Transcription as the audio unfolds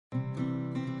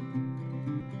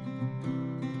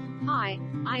Hi,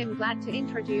 I am glad to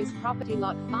introduce property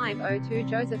lot 502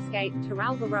 Josephsgate,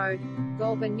 Taralga Road,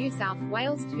 Goulburn, New South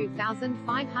Wales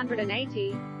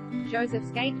 2580.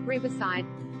 Josephsgate, Riverside.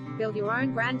 Build your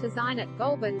own grand design at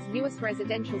Goulburn's newest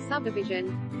residential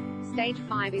subdivision. Stage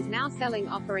 5 is now selling,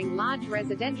 offering large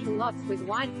residential lots with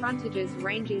wide frontages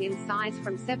ranging in size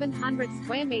from 700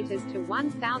 square meters to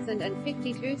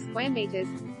 1,052 square meters.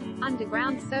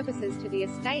 Underground services to the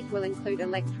estate will include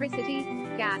electricity,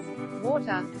 gas,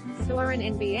 water, sewer and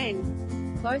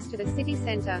NBN. Close to the city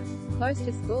centre, close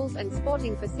to schools and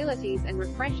sporting facilities, and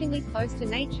refreshingly close to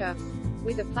nature.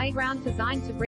 With a playground designed to bring